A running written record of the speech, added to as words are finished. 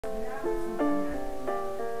Booker,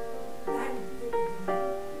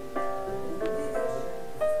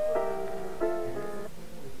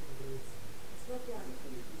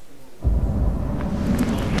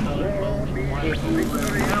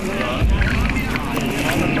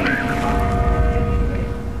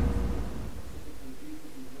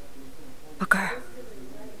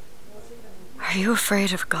 are you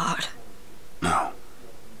afraid of God? No.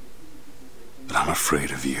 But I'm afraid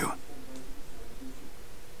of you.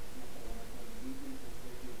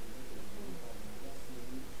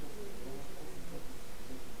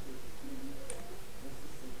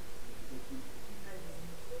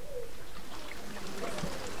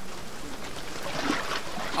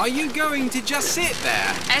 Are you going to just sit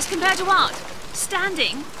there? As compared to what?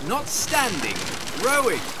 Standing? Not standing.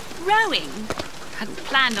 Rowing. Rowing? Hadn't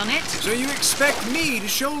planned on it. So you expect me to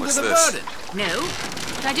shoulder What's the this? burden? No,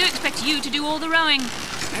 but I do expect you to do all the rowing.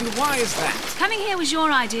 And why is that? Coming here was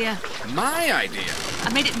your idea. My idea?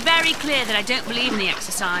 I've made it very clear that I don't believe in the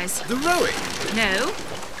exercise. The rowing? No.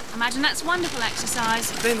 Imagine that's wonderful exercise.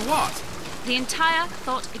 Then what? The entire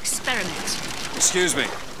thought experiment. Excuse me.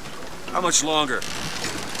 How much longer?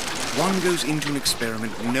 One goes into an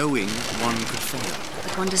experiment knowing one could fail.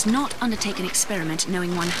 But one does not undertake an experiment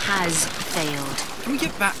knowing one has failed. Can we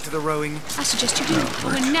get back to the rowing? I suggest you do, but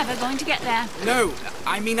we're never going to get there. No,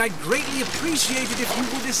 I mean I'd greatly appreciate it if you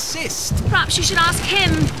would assist. Perhaps you should ask him.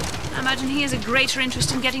 I imagine he has a greater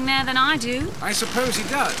interest in getting there than I do. I suppose he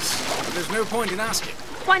does, but there's no point in asking.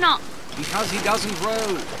 Why not? Because he doesn't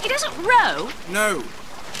row. He doesn't row? No,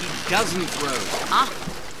 he doesn't row. Ah,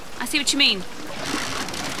 I see what you mean.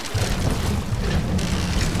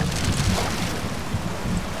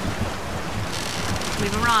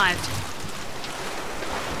 We've arrived.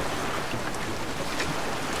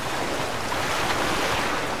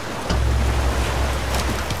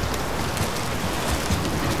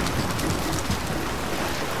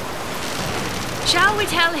 Shall we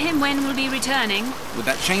tell him when we'll be returning? Would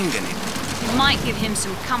that change anything? It might give him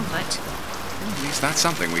some comfort. At least that's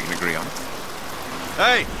something we can agree on.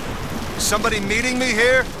 Hey! Is somebody meeting me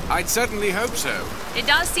here? I'd certainly hope so. It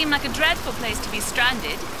does seem like a dreadful place to be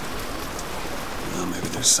stranded. Well, maybe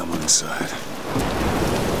there's someone inside.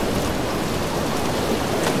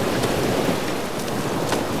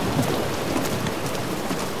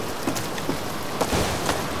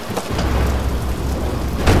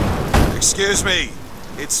 Excuse me.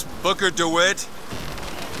 It's Booker DeWitt.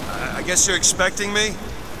 I guess you're expecting me?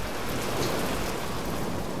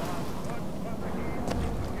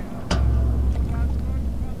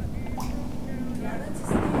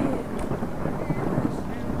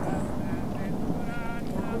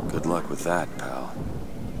 Good luck with that, pal.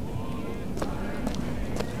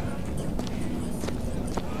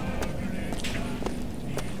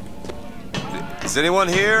 Is anyone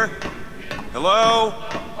here? Hello?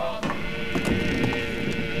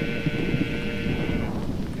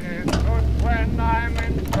 It's good when I'm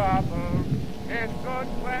in trouble. It's good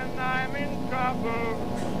when I'm in trouble.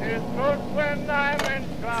 It's good when I'm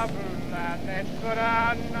in trouble. And it's good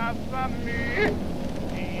enough for me.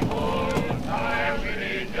 The old-time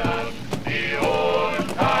religion. The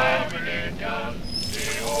old-time religion. The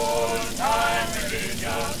old-time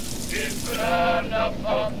religion. It's good enough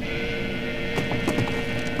for me.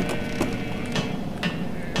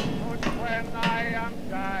 It's good when I am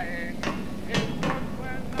dying. It's good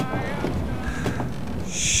when I am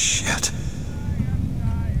Shit.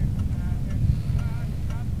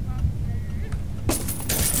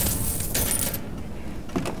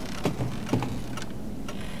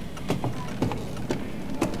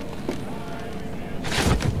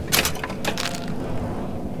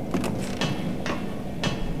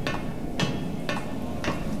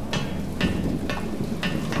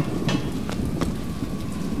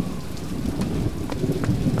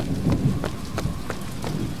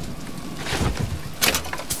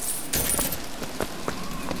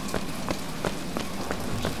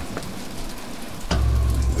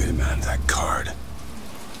 Wait a minute, that card.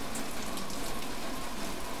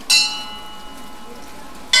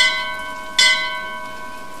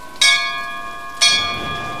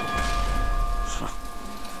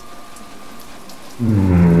 What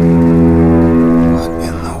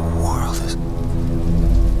in the world is...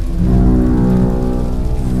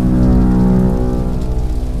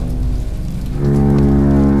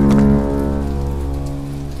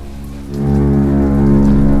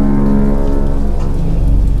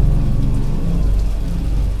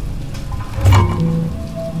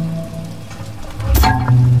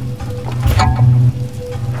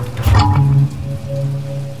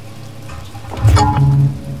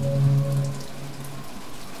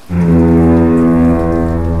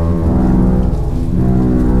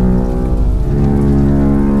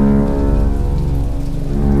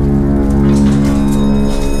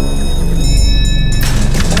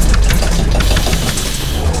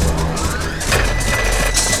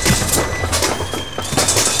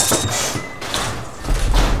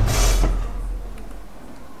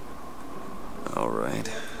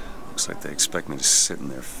 expect me to sit in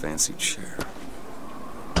their fancy chair.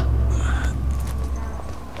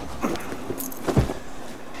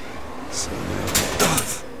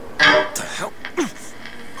 What the hell?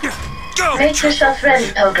 Go! Make yourself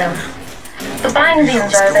ready, Pilgrim. The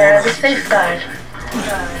bindings are there as a safeguard.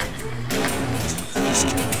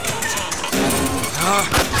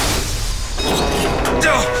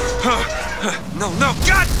 No,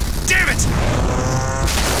 God damn it!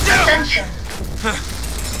 Ascension.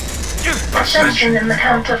 Ascension in the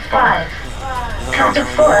count of 5. Count of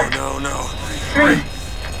 4. No. 3,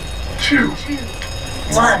 2,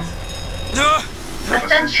 1. No!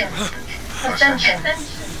 Ascension. Ascension.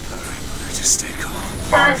 Just stay calm.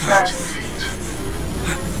 5,000 feet.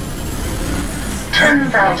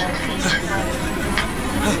 10,000 feet.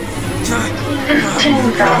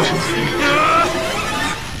 15,000 feet.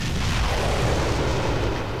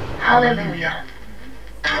 Hallelujah.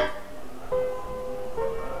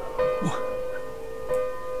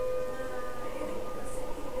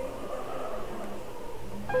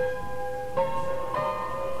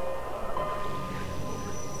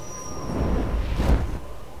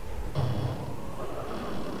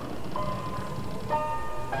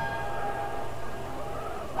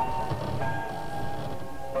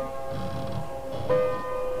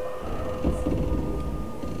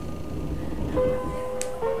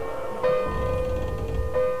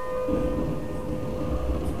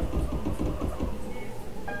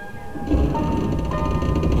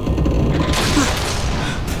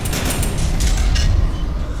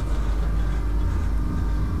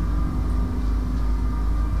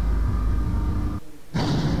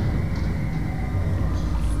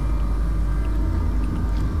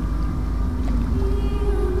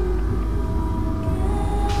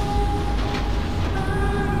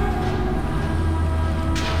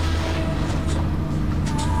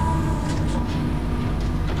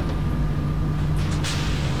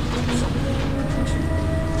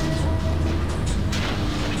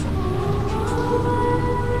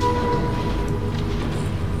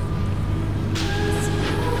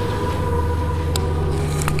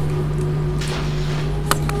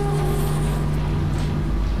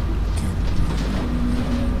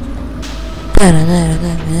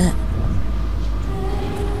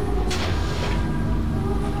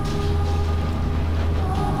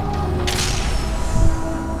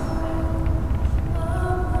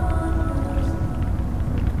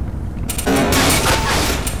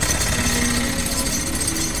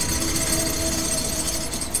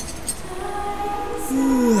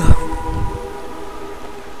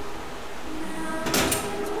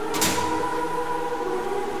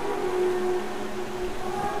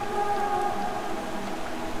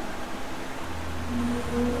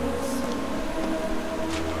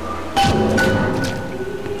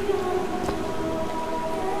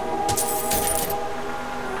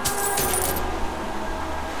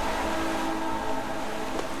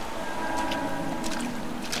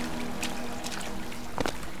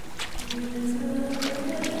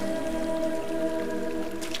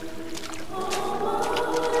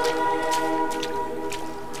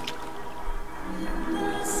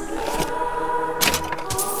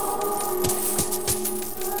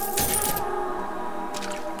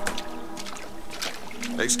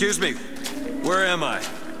 Excuse me, where am I?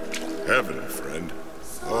 Heaven, friend.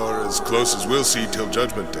 Or as close as we'll see till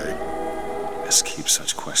Judgment Day. Best keep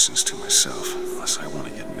such questions to myself, unless I want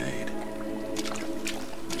to get made.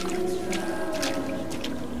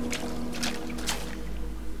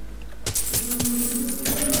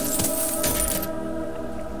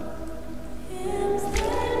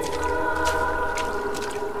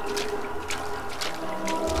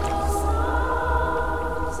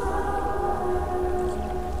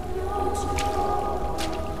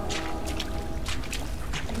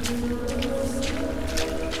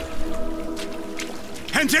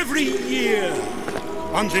 And every year,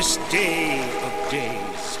 on this day of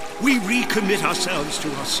days, we recommit ourselves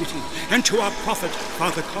to our city and to our prophet,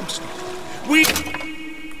 Father Comstock. We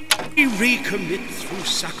recommit through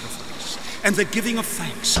sacrifice and the giving of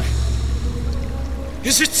thanks.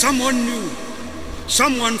 Is it someone new?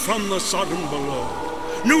 Someone from the Sodom below,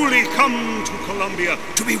 newly come to Columbia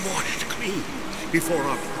to be washed clean before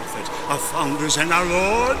our prophet, our founders, and our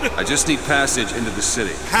Lord? I just need passage into the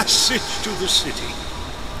city. Passage to the city.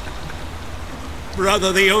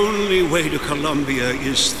 Brother, the only way to Columbia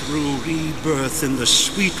is through rebirth in the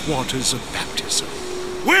sweet waters of baptism.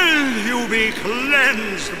 Will you be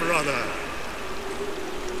cleansed, brother?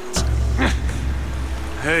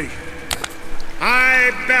 Hey.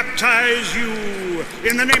 I baptize you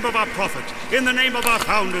in the name of our prophet, in the name of our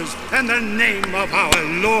founders, and the name of our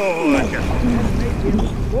Lord.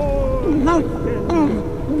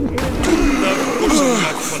 bosom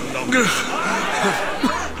of Columbia.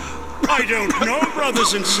 I don't know,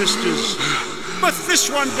 brothers and sisters, but this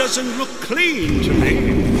one doesn't look clean to me.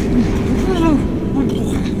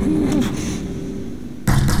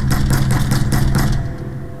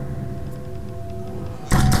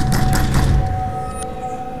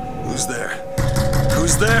 Who's there?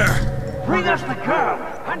 Who's there? Bring us the girl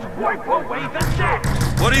and wipe away the debt.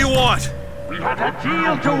 What do you want? We had a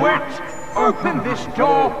deal to it. Open this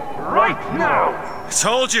door right now. I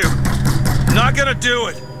told you. I'm not gonna do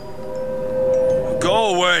it.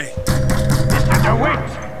 Go away. Mr. DeWitt!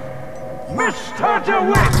 Mr.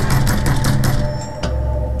 DeWitt!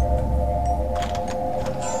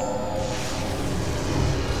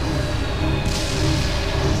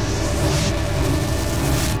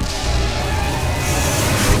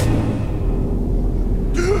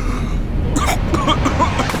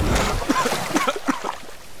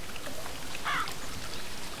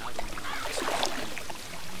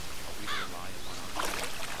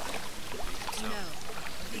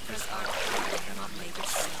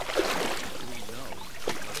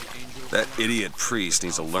 That idiot priest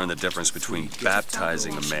needs to learn the difference between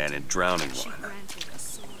baptizing a man and drowning one.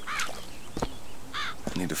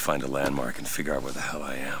 I need to find a landmark and figure out where the hell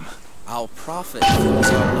I am. Our prophet fills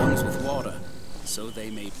our lungs with water, so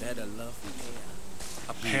they may better love the air.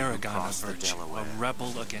 A paragon of virtue, a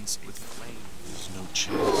rebel against with flame. There's no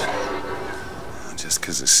chance. Just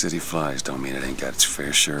because the city flies don't mean it ain't got its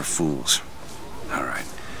fair share of fools. All right.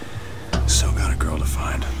 Still got a girl to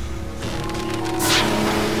find.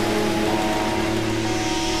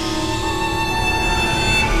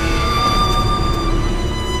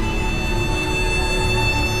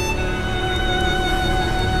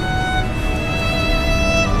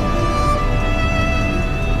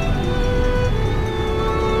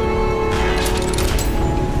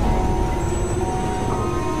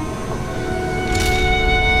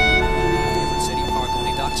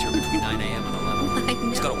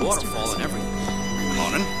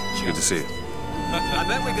 Good to see you. I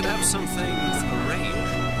bet we could have something arranged.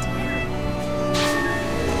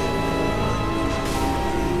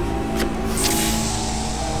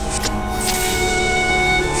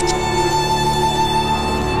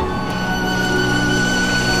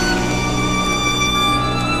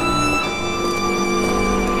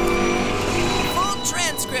 Full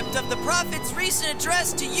transcript of the Prophet's recent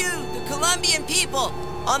address to you, the Colombian people,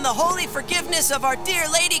 on the holy forgiveness of our dear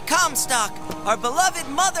Lady Comstock, our beloved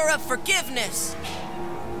Mother of Forgiveness.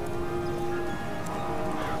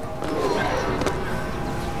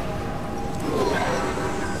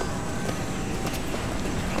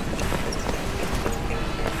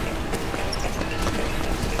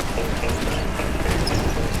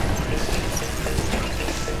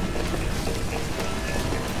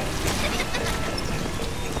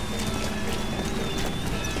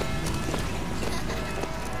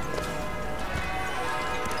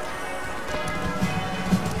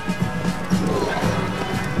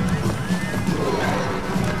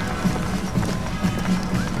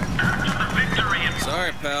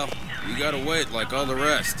 Sorry, pal. You gotta wait like all the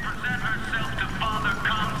rest. Present herself to Father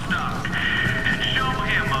Comstock and show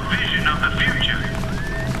him a vision of the future.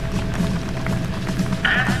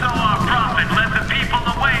 And so our prophet led the people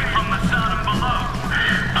away from the Sodom below,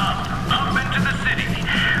 up into the city,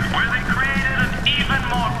 where they created an even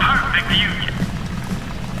more perfect union.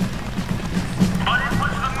 But it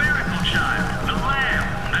was the miracle child, the lamb,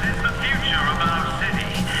 that is the future of our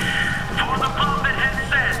city. For the prophet had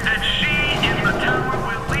said that she in the tower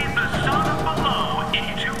will lead the Sodom below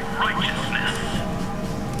into righteousness.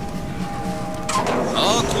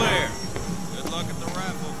 All clear. Good luck at the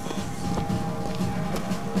raffle, folks.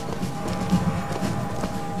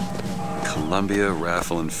 Columbia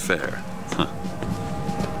Raffle and Fair. Huh.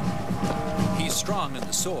 He's strong in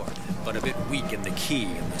the sword, but a bit weak in the key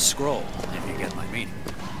and the scroll, if you get my meaning.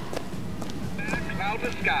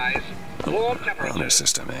 Cloudless skies, warm Honor temperatures,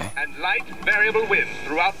 system, eh? and light variable winds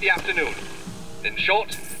throughout the afternoon. In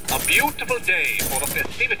short, a beautiful day for the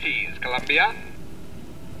festivities, Columbia.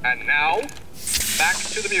 And now, back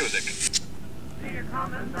to the music. You're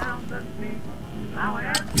coming down the street. Now I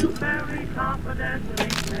ask you very confidently,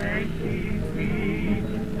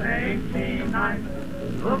 take me nice,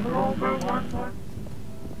 look over one more.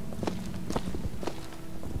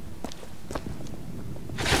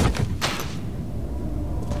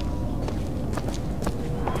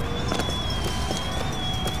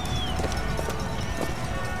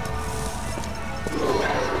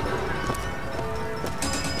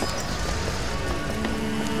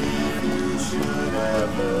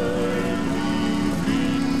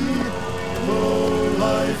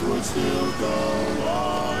 Life would still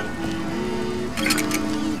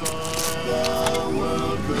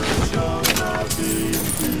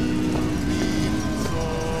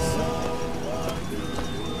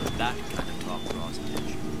That kind of talk draws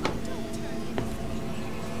attention.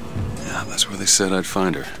 Yeah, that's where they said I'd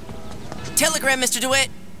find her. Telegram, Mr. DeWitt.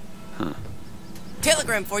 Huh.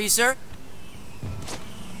 Telegram for you, sir.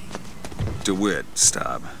 DeWitt,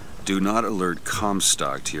 stop. Do not alert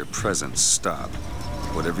Comstock to your presence. Stop.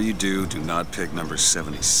 Whatever you do, do not pick number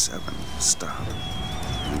 77. Stop.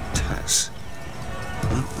 And Tess.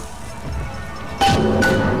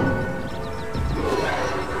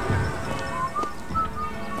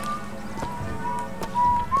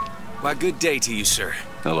 Why, good day to you, sir.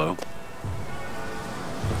 Hello?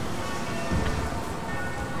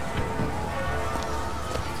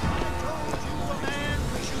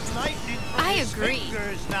 I agree.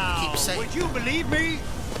 Keep saying. Would you believe me?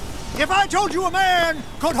 If I told you a man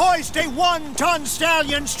could hoist a 1-ton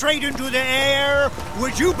stallion straight into the air,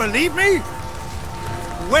 would you believe me?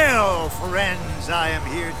 Well, friends, I am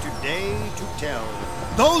here today to tell.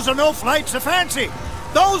 Those are no flights of fancy.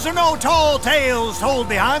 Those are no tall tales told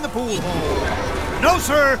behind the pool hall. No,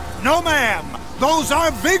 sir, no, ma'am. Those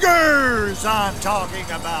are vigors I'm talking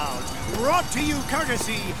about. Brought to you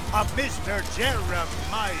courtesy of Mr.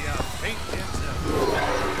 Jeremiah Paintinson.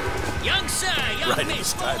 Young sir, young Right at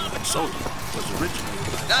miss. this time when Soda was originally.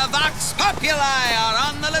 The Vox Populi are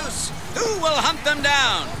on the loose. Who will hunt them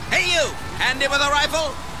down? Hey you, handy with a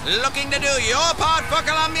rifle? Looking to do your part for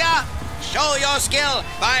Columbia? Show your skill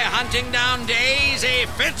by hunting down Daisy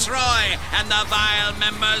Fitzroy and the vile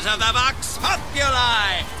members of the Vox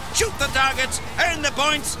Populi. Shoot the targets, earn the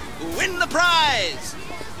points, win the prize.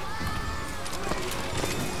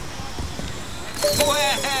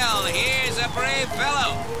 Well, here's a brave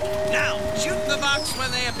fellow. Now, shoot the Vox when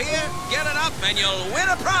they appear, get it up, and you'll win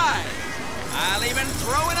a prize. I'll even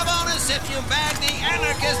throw in a bonus if you bag the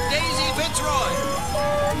anarchist Daisy Fitzroy.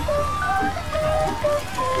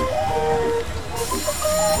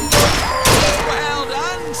 Well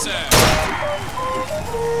done, sir.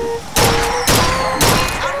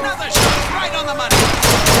 Another shot right on the money.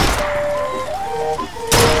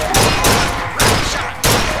 Right shot.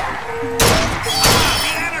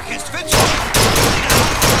 The anarchist Fitzroy.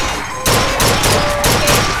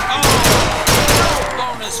 Oh, no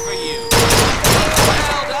bonus for you.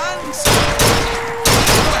 Well done, sir.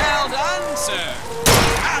 Well done, sir.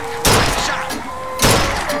 Right shot.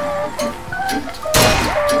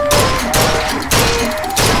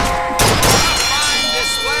 Fine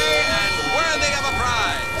display and worthy of a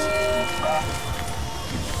prize.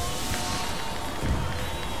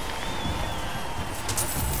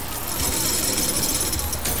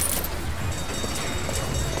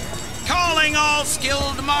 Calling all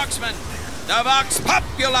skilled marksmen. The Vox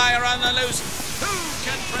Populi are on the loose. Who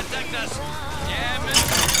can protect us? Damn it.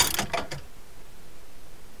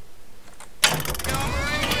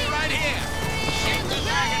 Right here. Shoot the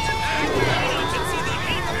targets.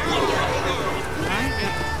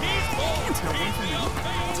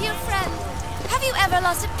 Dear friend, have you ever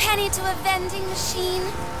lost a penny to a vending machine?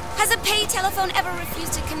 Has a pay telephone ever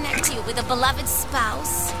refused to connect you with a beloved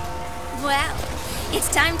spouse? Well, it's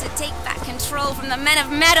time to take back control from the men of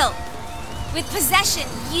metal. With possession,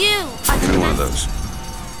 you are the One of those.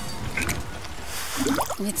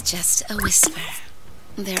 With just a whisper,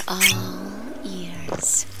 they're all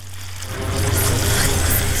ears.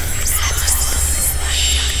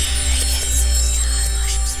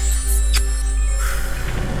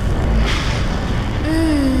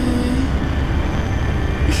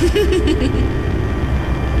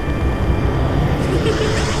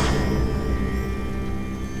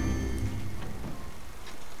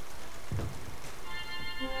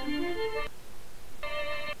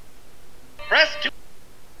 Press to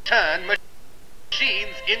turn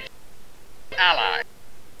machines into allies.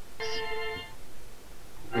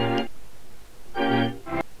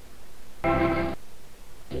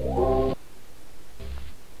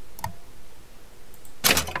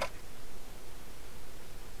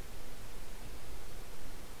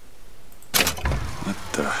 What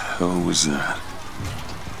the hell was that?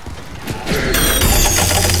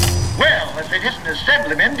 Well, if it isn't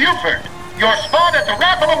Assemblyman Buford, your spot at the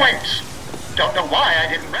raffle awaits. Don't know why I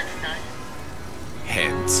didn't recognize you.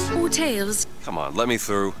 Heads. Or tails. Come on, let me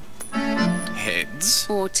through. Heads.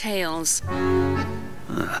 Or tails.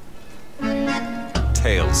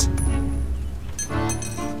 Tails.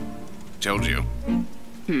 Told you.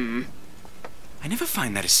 I never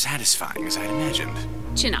find that as satisfying as I'd imagined.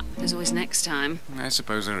 Chin up. There's always next time. I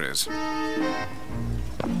suppose there is.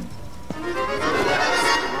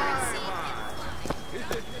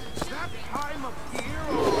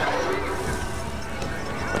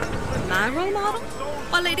 My role model?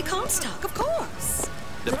 Why, Lady Comstock, of course.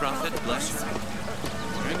 The Prophet bless you.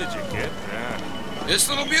 When did you get that? This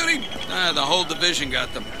little beauty? The whole division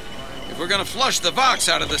got them. If we're gonna flush the Vox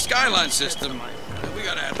out of the Skyline system, then we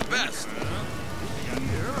gotta have the best.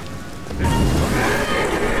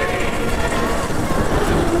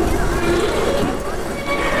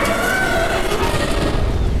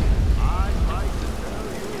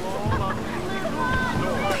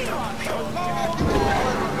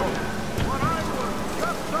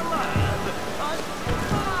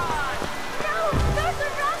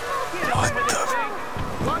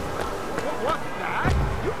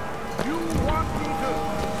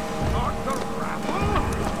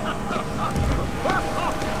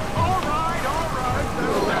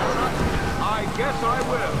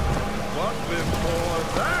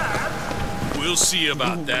 We'll see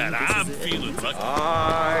about that. I'm feeling lucky.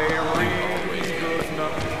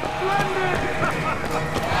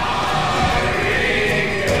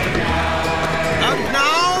 And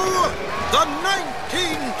now, the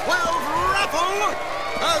 1912 raffle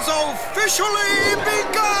has officially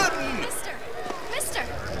begun! Mister!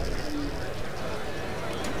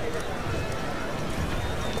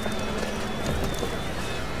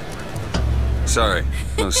 Sorry,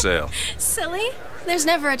 no sale. Silly. There's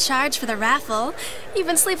never a charge for the raffle. You've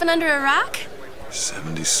been sleeping under a rock?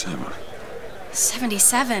 77.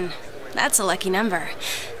 77. That's a lucky number.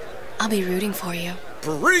 I'll be rooting for you.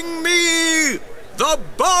 Bring me the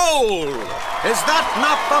bowl! Is that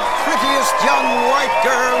not the prettiest young white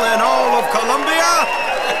girl in all of Columbia?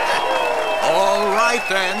 All right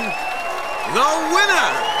then. The winner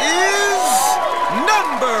is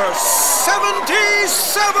number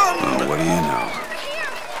 77! What do you know?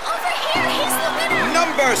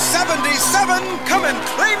 Number 77, come and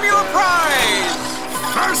claim your prize!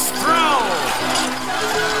 First round!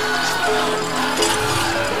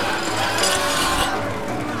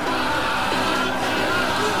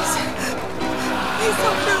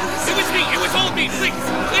 It was me! It was all me! Please!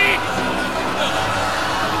 Please!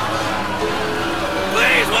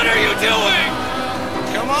 Please, what are you doing?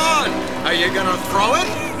 Come on! Are you gonna throw it?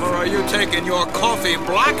 Or are you taking your coffee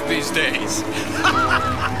black these days?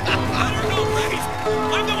 I don't know, please!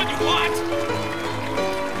 I'm the one you want!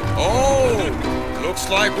 Oh! Looks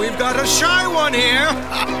like we've got a shy one here!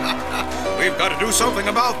 We've got to do something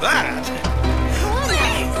about that!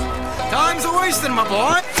 Please! Time's a-wasting, my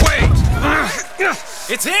boy! Wait!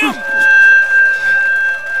 It's him!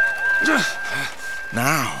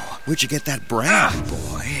 Now, where'd you get that brand,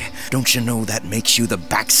 boy? Don't you know that makes you the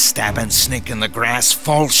backstabbing snake in the grass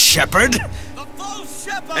false shepherd? The false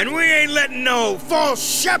shepherd! And we ain't letting no false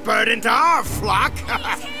shepherd into our flock!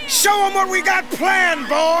 Show them what we got planned,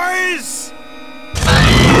 boys!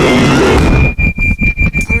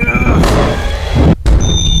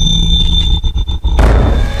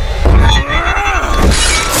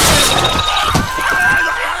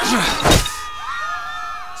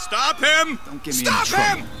 Stop him! Don't get me Stop in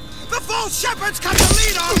trouble. him! The false shepherd's come to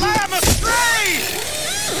lead our lamb astray!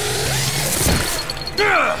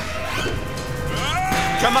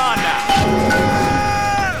 Come on now!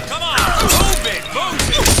 Come on! Move it! Move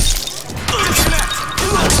it!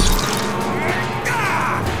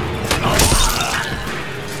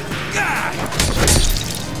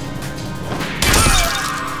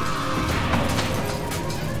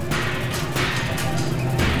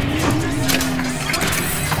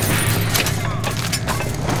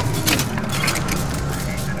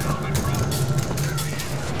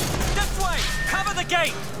 This way! Cover the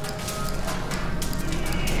gate!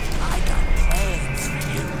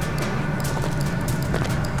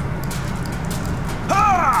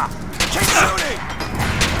 Keep shooting!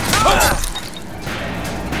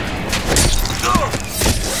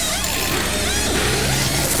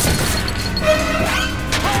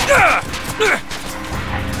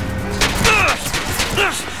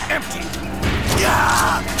 Empty.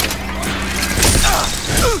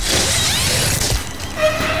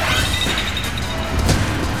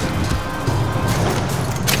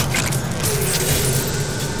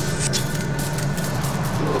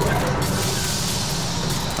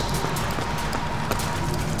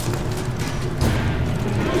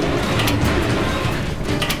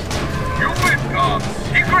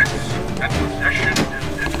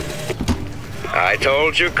 I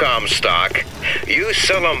told you, Comstock. You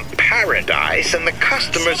sell them paradise, and the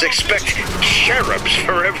customers expect cherubs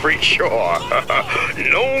for every chore.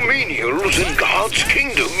 No menials in God's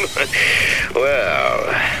kingdom. Well,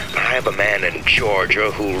 I have a man in Georgia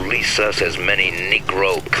who'll lease us as many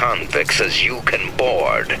Negro convicts as you can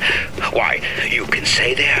board. Why, you can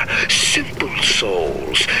say they're simple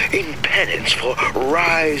souls in penance for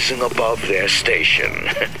rising above their station.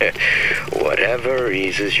 Whatever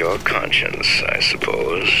eases your conscience, I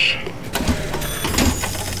suppose.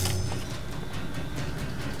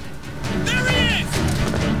 There he is!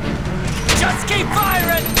 Just keep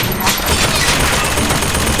firing!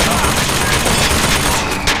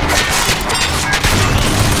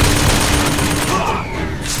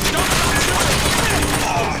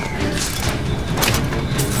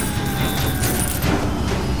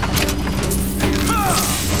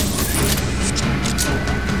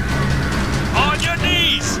 On your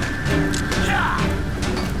knees!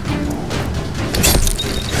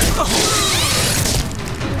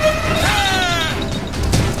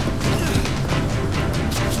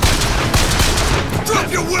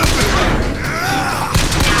 Drop your weapon!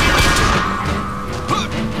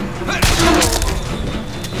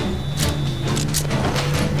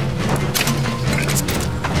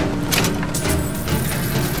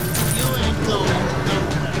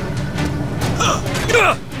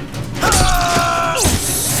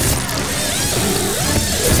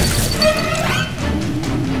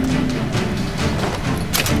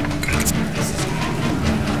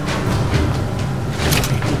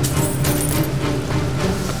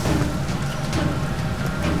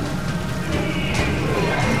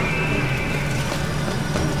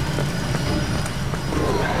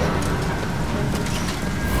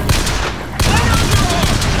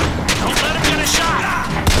 Don't let him get a shot!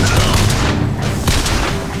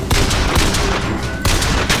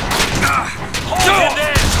 Hold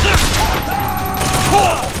him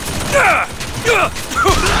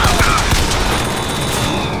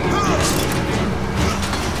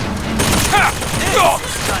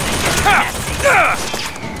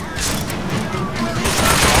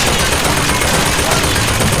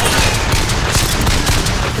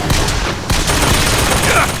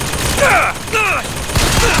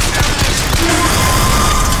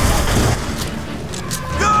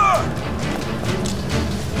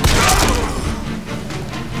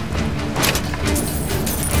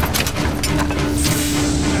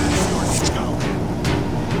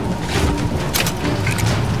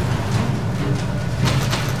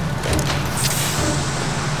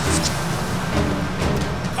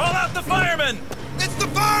Call out the fireman! It's the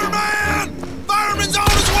fireman! Fireman's on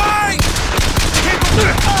his way!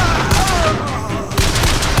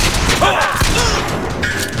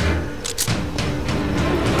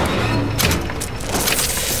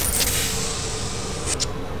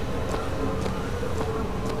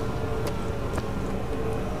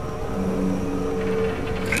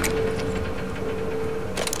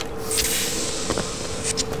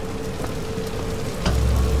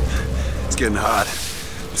 It's getting hot.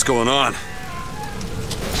 What's going on?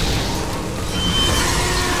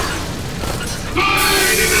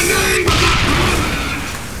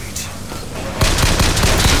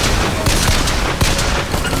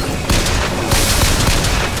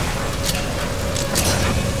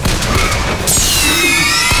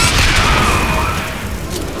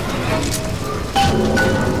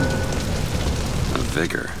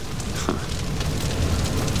 Vigor.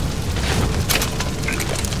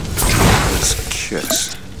 Let's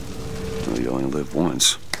kiss. Well, you only live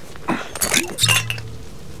once.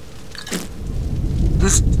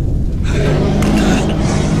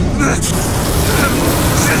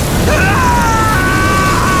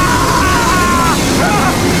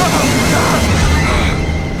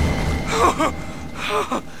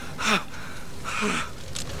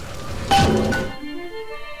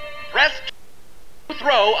 Press to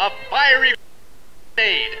throw a fiery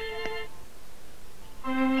grenade.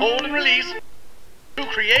 Hold and release to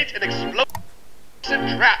create an explosive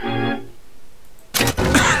trap.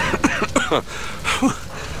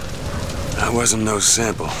 That wasn't no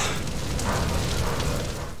sample.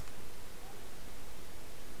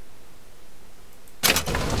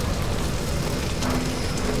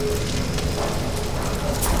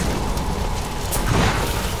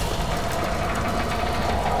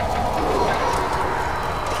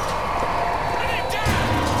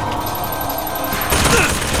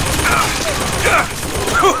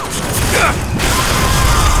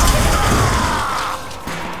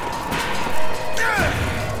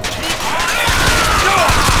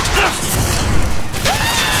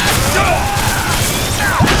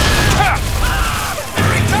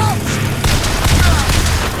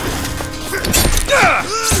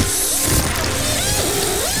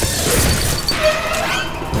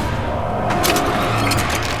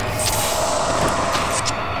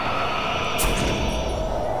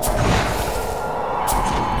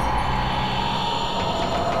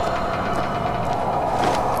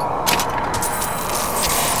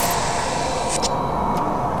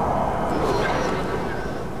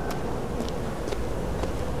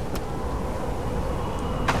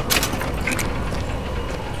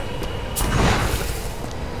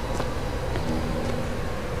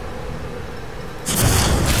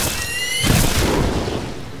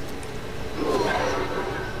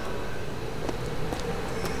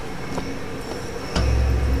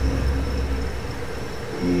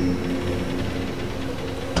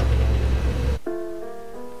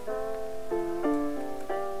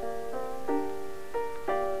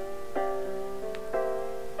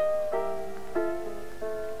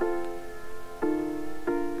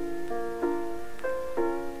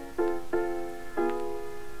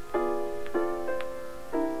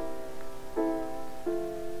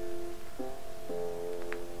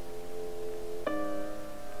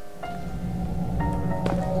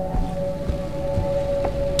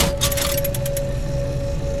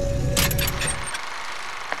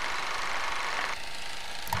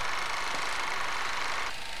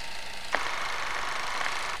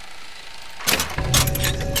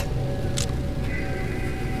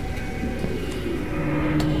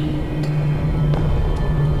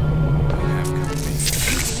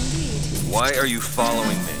 Why are you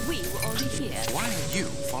following me? We were already here. Why are you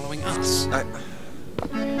following us?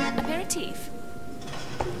 Aperitif.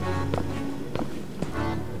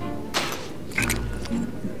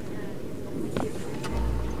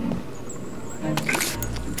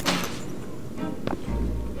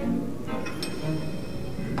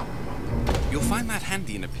 You'll find that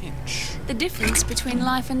handy in a pinch. The difference between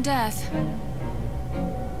life and death.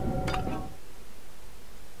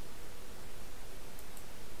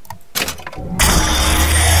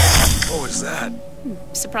 What was that?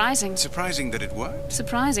 Surprising. Surprising that it worked?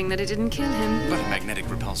 Surprising that it didn't kill him. But a magnetic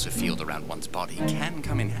repulsive field around one's body can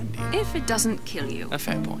come in handy. If it doesn't kill you. A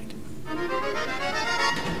fair point.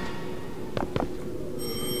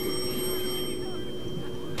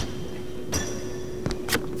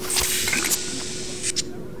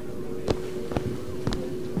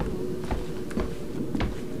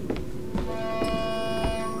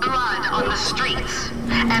 Blood on the streets.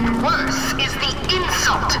 And worse is the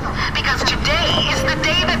insult, because today is the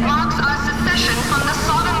day that marks our secession from the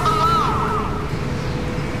Sodom below.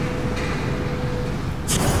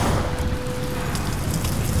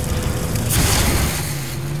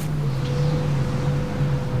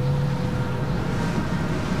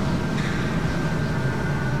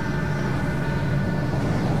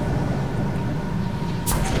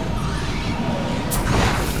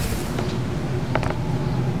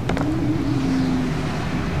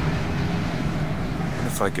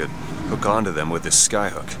 If I could hook onto them with this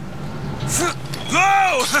skyhook.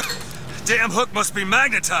 Whoa! Damn hook must be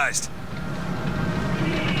magnetized.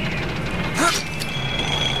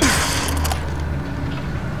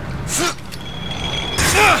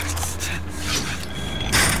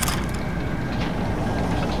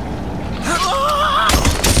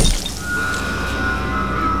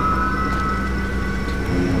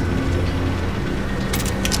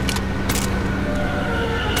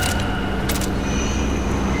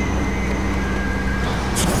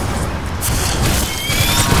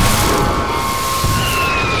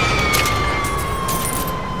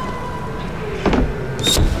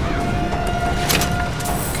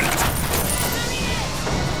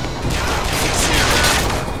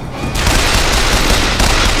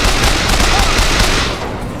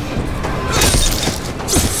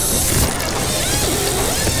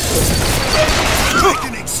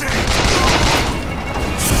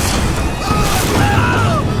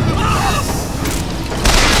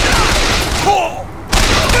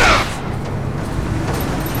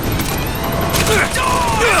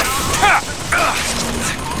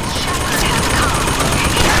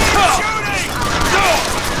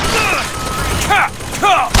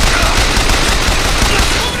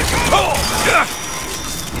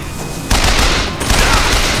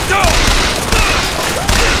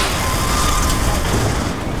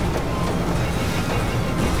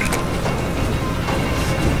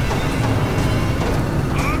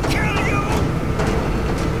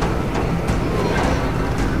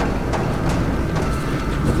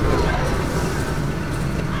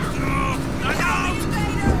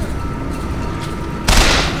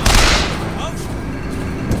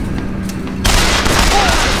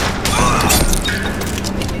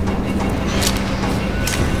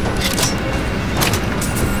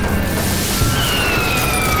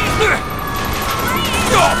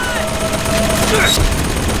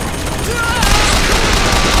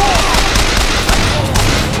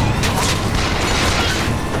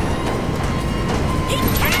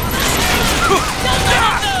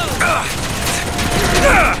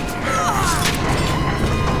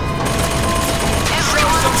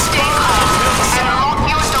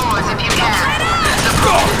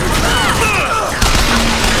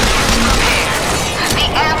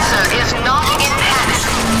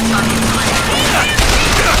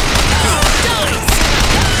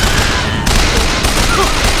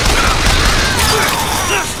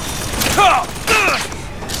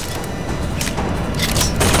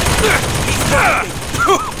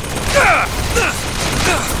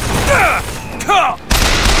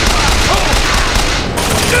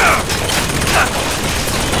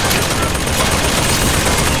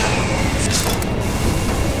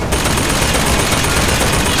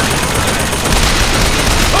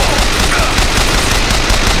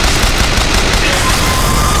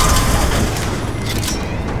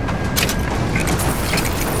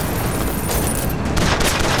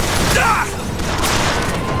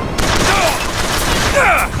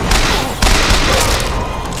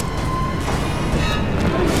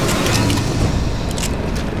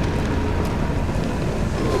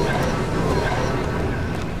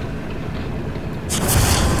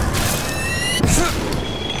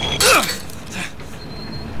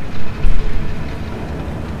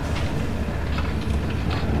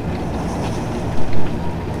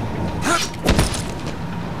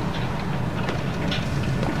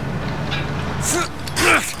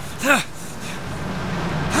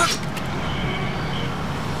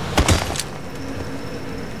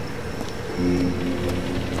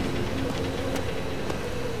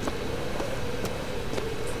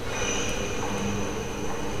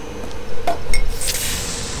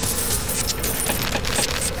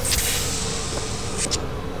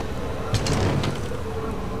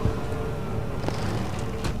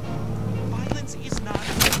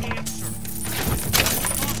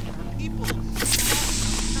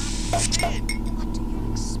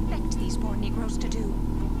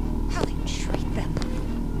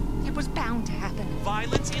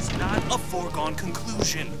 foregone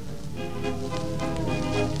conclusion.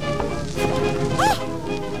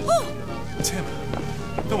 Tim,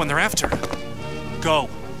 the one they're after. Go.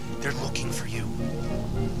 They're looking for you.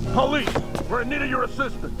 Police! We're in need of your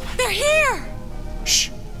assistance. They're here! Shh.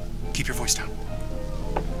 Keep your voice down.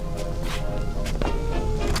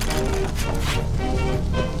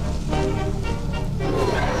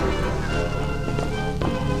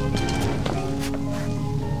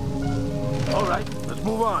 All right, let's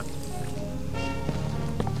move on.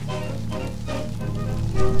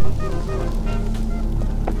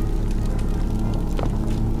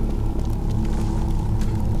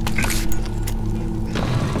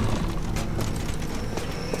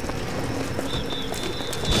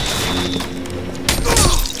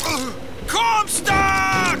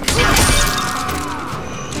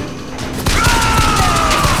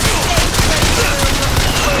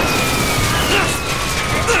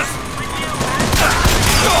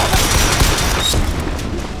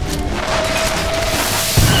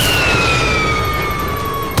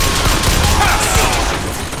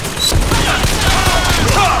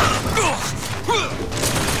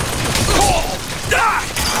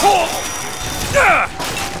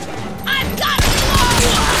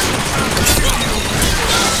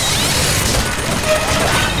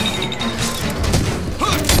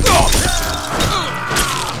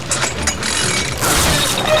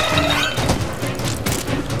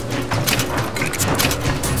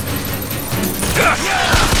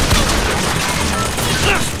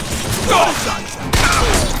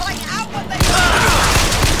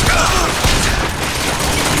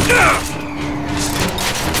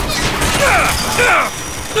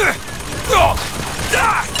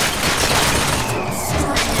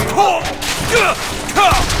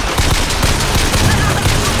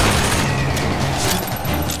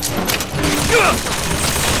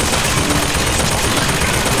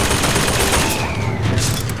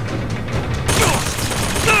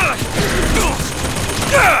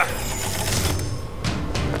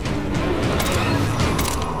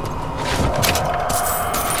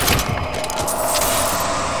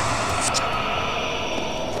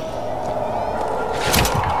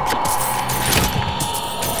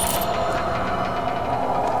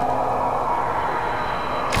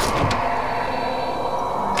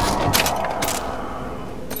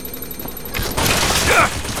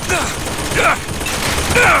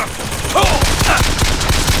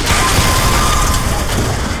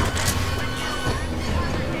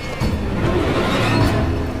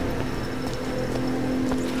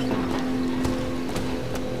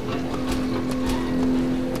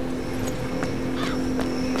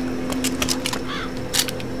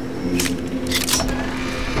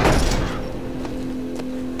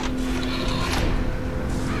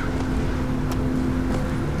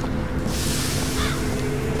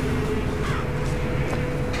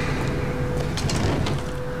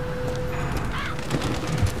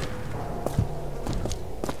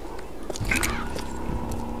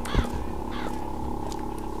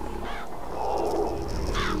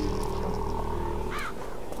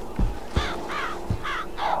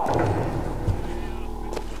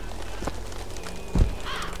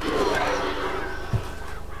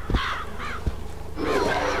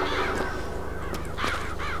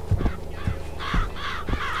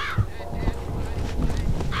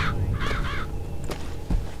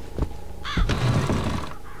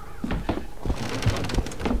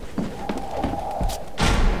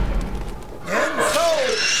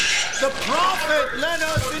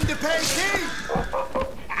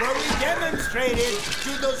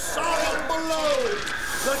 To the Sodom below,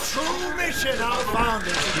 the true mission our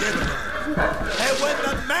founders have given us. And when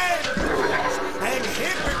the madmen and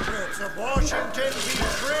hypocrites of Washington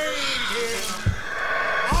betrayed him,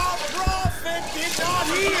 our prophet did not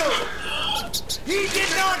heal. He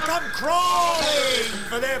did not come crawling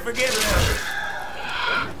for their forgiveness.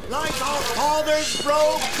 Like our fathers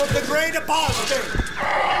broke from the great apostate,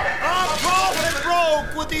 our prophet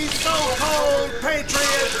broke with these so-called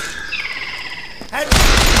patriots. And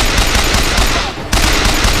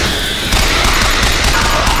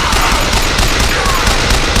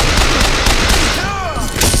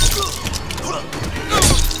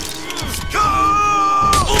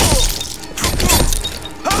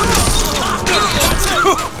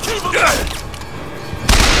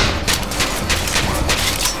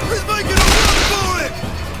He's making a run for it!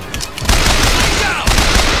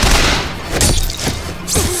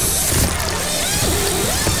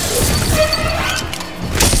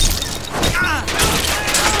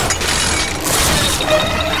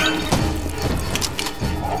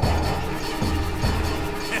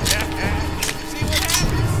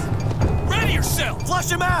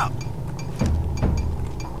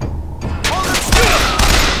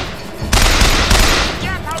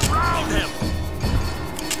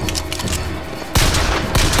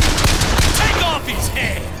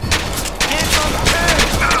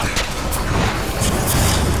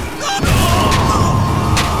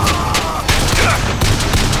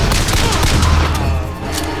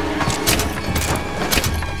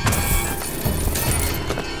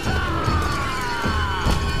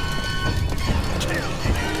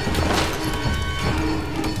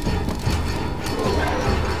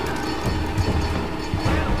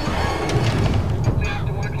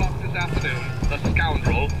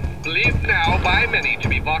 many to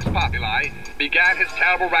be Vox Populi, began his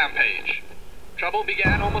terrible rampage. Trouble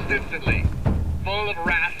began almost instantly. Full of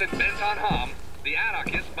wrath and bent on harm, the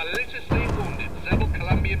anarchists maliciously wounded several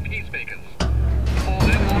Colombian peacemakers. Before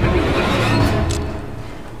then, army was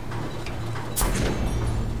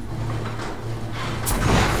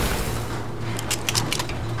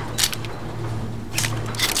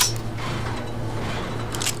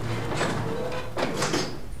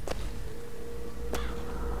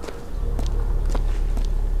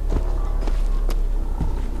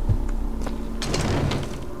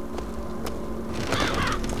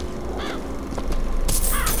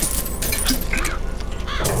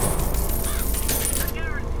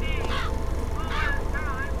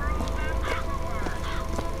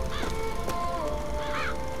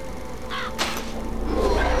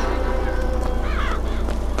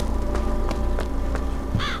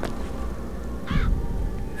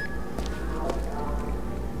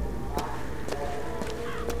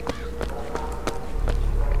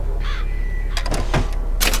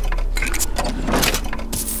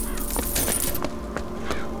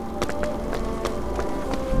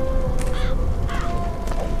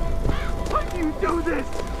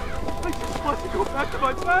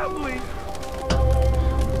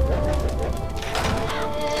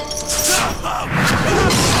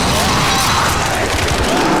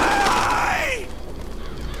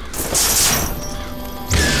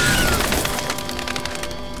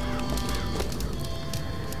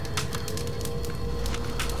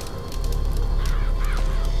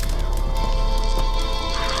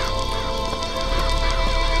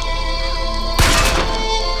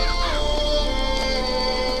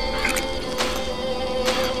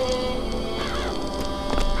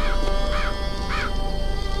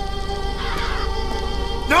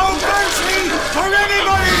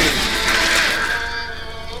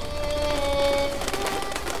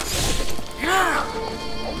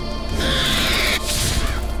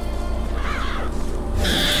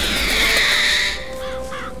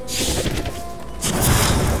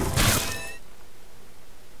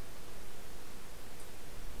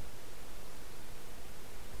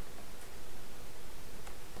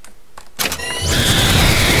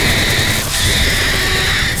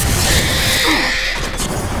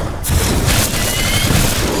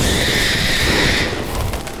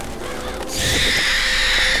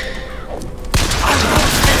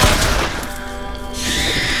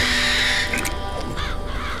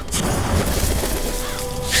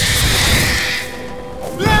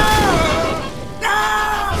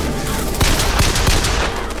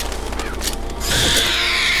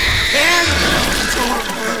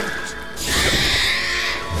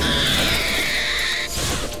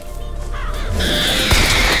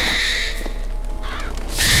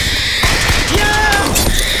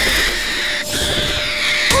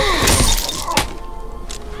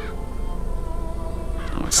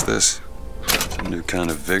What's this? Some new kind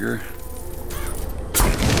of vigor?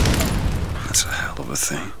 That's a hell of a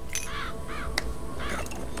thing.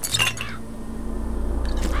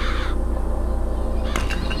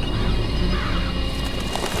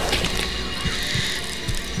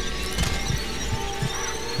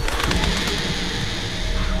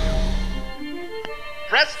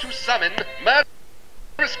 Press to summon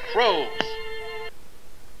murderous crows.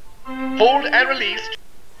 Hold and release to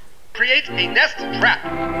create a nest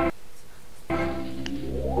trap.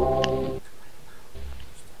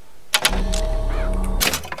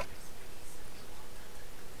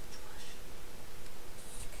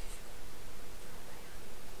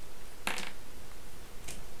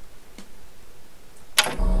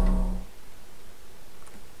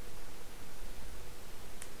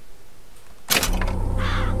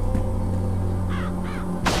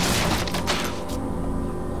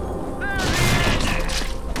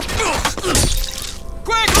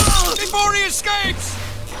 Before he escapes!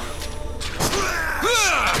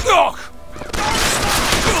 Ugh!